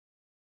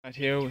Out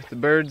here with the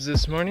birds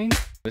this morning.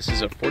 This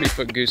is a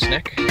 40-foot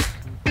gooseneck,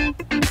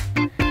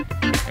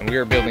 and we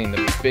are building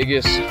the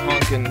biggest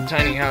honkin'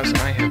 tiny house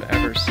I have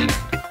ever seen.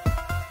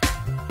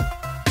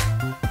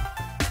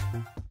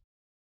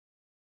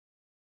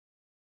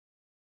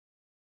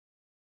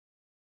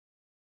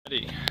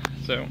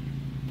 So,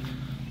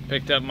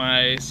 picked up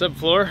my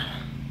subfloor,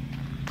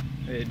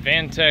 the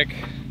Advantech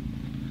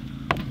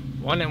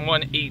 1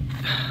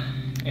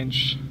 1/8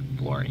 inch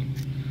flooring.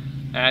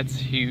 That's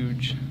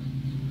huge,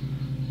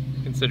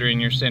 considering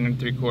your standard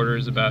 3/4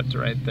 is about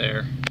right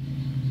there.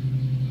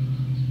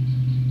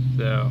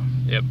 So,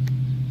 yep,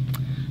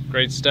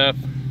 great stuff.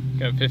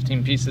 Got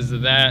 15 pieces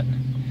of that.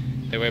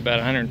 They weigh about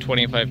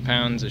 125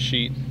 pounds a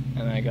sheet,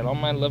 and I got all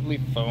my lovely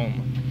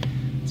foam.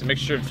 It's a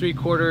mixture of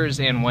 3/4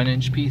 and 1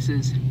 inch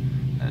pieces.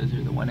 Those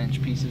are the 1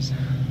 inch pieces.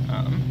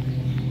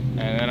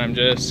 And then I'm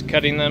just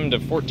cutting them to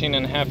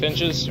 14.5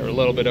 inches, or a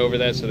little bit over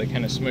that, so they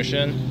kind of smush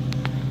in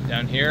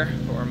down here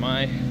for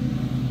my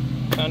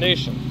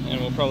foundation. And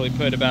we'll probably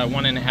put about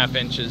 1.5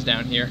 inches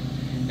down here.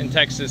 In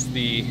Texas,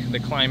 the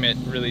climate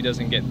really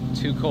doesn't get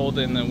too cold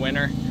in the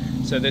winter,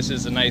 so this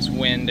is a nice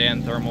wind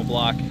and thermal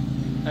block.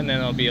 And then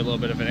there'll be a little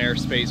bit of an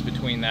airspace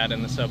between that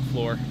and the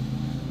subfloor.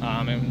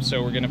 And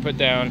so we're gonna put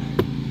down,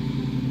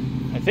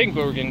 I think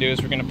what we're gonna do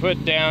is we're gonna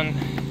put down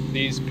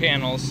these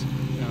panels,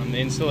 the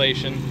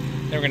insulation.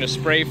 Then we're gonna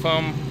spray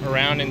foam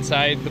around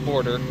inside the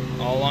border,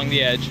 all along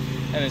the edge,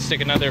 and then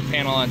stick another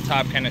panel on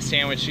top, kind of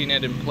sandwiching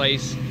it in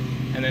place.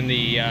 And then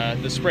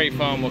the spray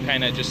foam will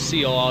kind of just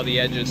seal all the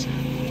edges.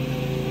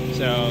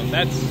 So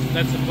that's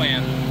the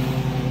plan.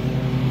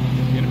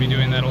 I'm gonna be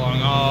doing that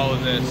along all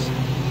of this.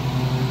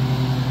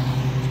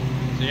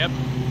 So yep,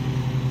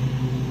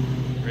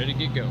 ready to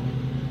get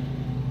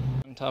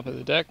going. On top of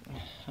the deck,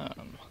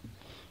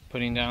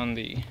 putting down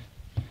the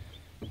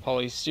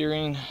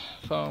polystyrene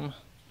foam.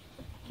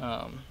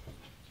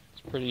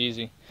 It's pretty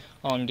easy.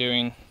 All I'm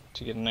doing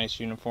to get a nice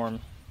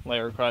uniform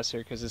layer across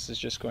here, because this is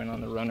just going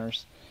on the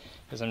runners,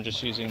 is I'm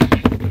just using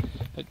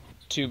a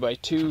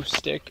 2x2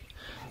 stick.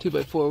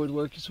 2x4 would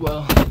work as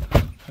well.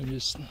 I'm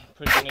just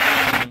putting it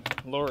down,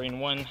 lowering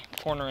one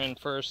corner in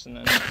first, and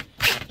then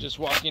just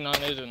walking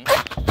on it and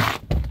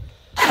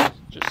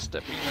just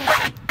stepping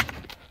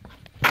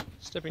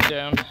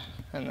down,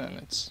 and then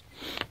it's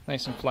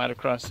nice and flat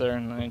across there,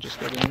 and then I just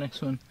go to the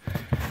next one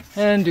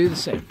and do the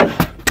same.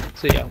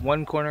 So yeah,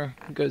 one corner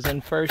goes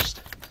in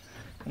first,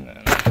 and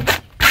then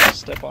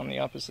step on the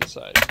opposite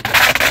side.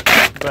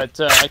 But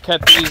I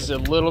cut these a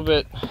little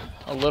bit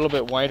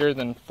wider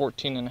than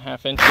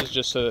 14.5 inches,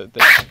 just so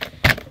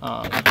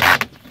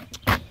that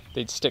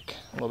they'd stick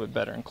a little bit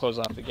better and close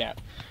off the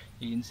gap.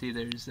 You can see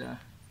there's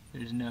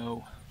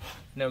no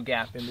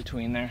gap in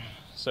between there,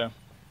 so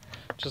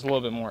just a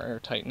little bit more air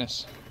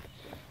tightness.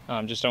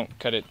 Just don't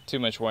cut it too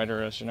much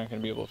wider, or else you're not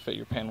going to be able to fit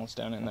your panels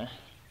down in there.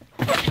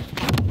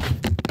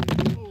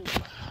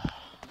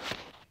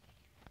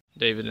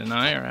 David and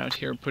I are out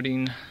here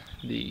putting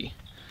the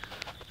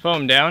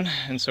foam down,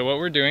 and so what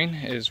we're doing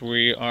is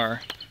we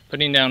are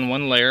putting down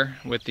one layer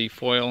with the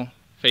foil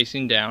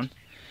facing down,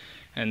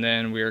 and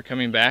then we are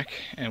coming back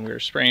and we're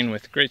spraying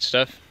with great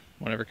stuff,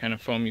 whatever kind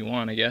of foam you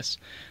want, I guess,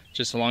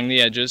 just along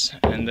the edges,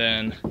 and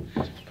then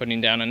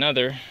putting down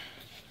another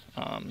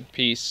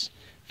piece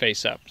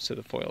face up, so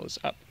the foil is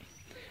up,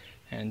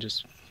 and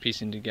just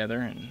piecing together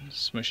and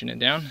smushing it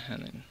down,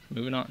 and then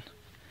moving on.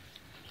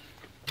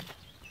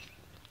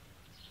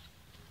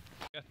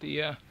 Got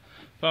the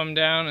foam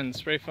down and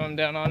spray foam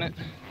down on it.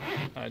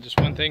 Just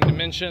one thing to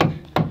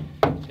mention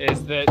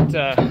is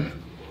that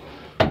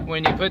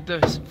when you put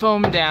the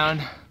foam down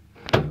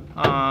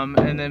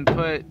and then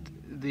put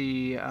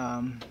the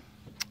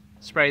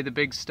spray the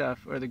big stuff,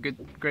 or the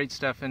great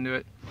stuff, into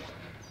it,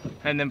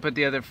 and then put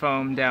the other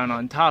foam down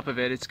on top of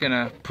it, it's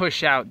gonna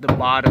push out the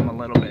bottom a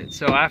little bit.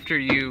 So after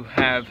you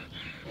have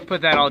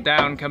put that all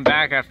down, come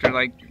back after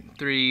like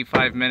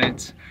 3-5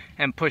 minutes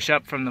and push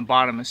up from the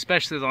bottom,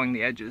 especially along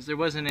the edges. There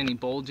wasn't any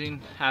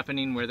bulging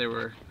happening where there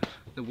were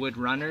the wood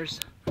runners,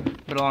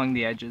 but along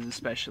the edges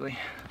especially.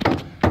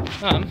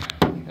 And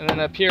then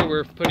up here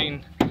we're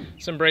putting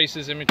some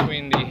braces in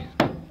between the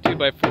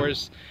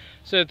 2x4s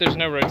so that there's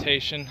no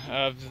rotation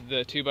of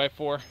the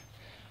 2x4.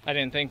 I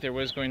didn't think there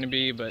was going to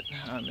be, but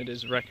it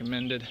is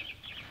recommended.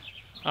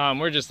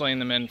 We're just laying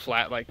them in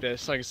flat like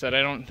this. Like I said,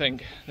 I don't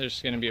think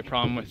there's going to be a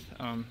problem with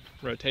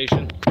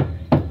rotation.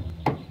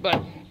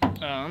 But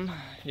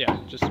yeah,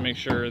 just to make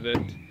sure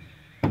that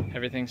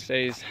everything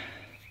stays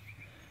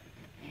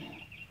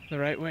the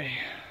right way.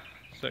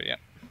 So yeah,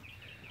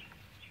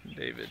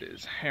 David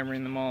is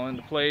hammering them all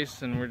into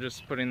place, and we're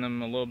just putting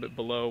them a little bit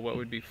below what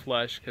would be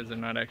flush, because they're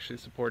not actually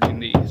supporting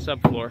the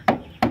subfloor.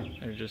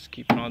 They're just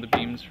keeping all the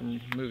beams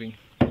from moving.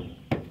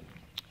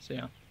 So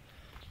yeah,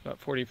 about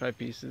 45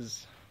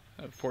 pieces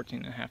of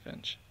 14.5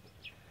 inch.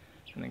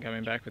 And then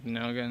coming back with the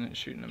nail gun and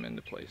shooting them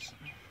into place.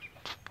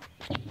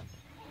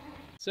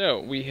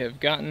 So we have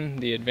gotten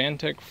the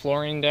Advantech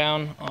flooring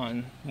down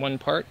on one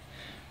part.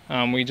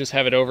 We just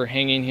have it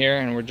overhanging here,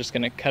 and we're just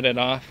going to cut it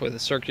off with a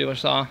circular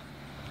saw.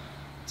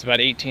 It's about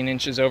 18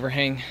 inches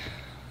overhang.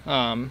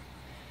 and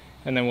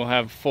then we'll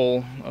have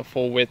a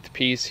full width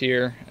piece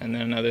here, and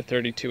then another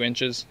 32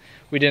 inches.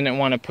 We didn't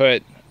want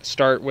to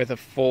start with a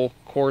full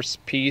course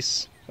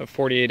piece of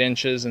 48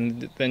 inches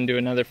and then do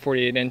another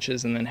 48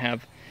 inches and then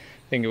have,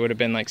 I think it would have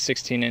been like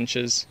 16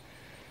 inches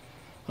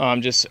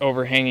just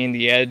overhanging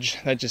the edge.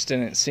 That just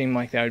didn't seem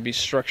like that would be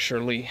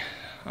structurally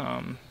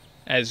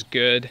as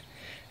good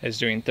as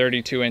doing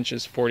 32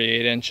 inches,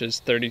 48 inches,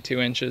 32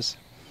 inches.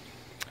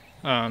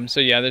 So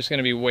yeah, there's going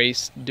to be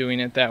waste doing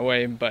it that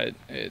way, but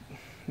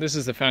this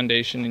is the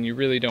foundation and you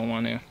really don't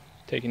want to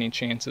take any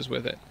chances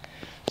with it.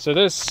 So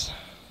this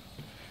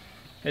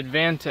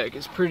Advantech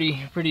is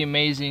pretty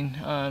amazing.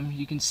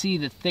 You can see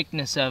the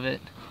thickness of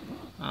it.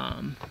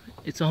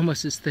 It's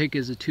almost as thick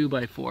as a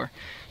 2x4.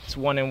 It's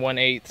 1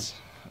 1/8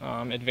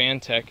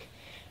 Advantech,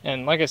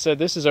 and like I said,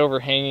 this is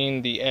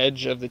overhanging the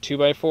edge of the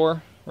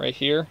 2x4 right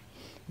here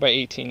by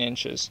 18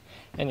 inches,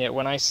 and yet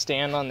when I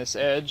stand on this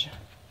edge,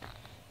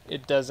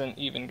 it doesn't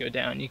even go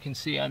down. You can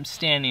see I'm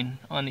standing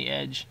on the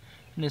edge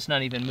and it's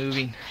not even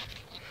moving.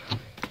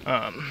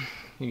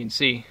 You can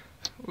see,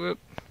 whoop.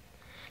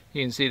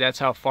 You can see that's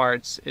how far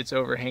it's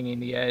overhanging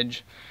the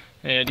edge,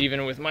 and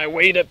even with my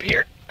weight up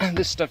here,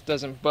 this stuff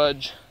doesn't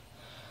budge.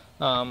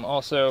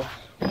 Also,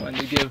 I wanted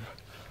to give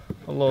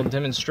a little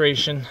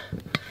demonstration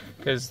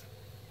because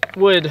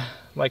wood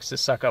likes to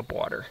suck up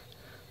water.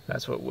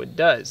 That's what wood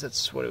does.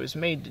 That's what it was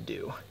made to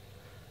do.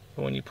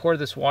 But when you pour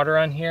this water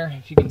on here,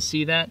 if you can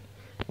see that,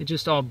 it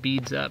just all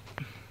beads up.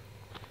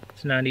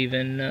 It's not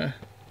even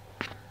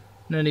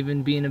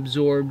being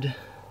absorbed.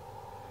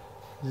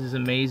 This is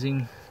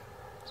amazing.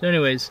 So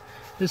anyways,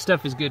 this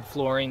stuff is good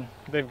flooring.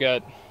 They've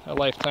got a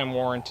lifetime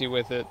warranty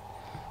with it.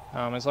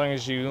 As long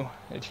as you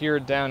adhere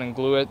it down and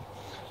glue it.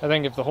 I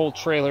think if the whole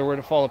trailer were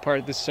to fall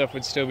apart, this stuff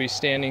would still be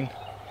standing.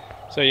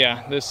 So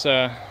yeah, this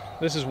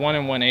is 1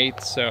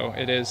 1/8, so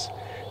it is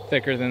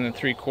thicker than the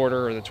 3/4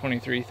 or the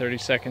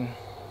 23/32,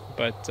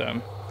 but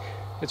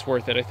it's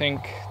worth it. I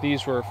think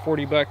these were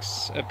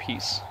 $40 a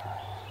piece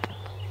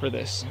for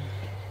this.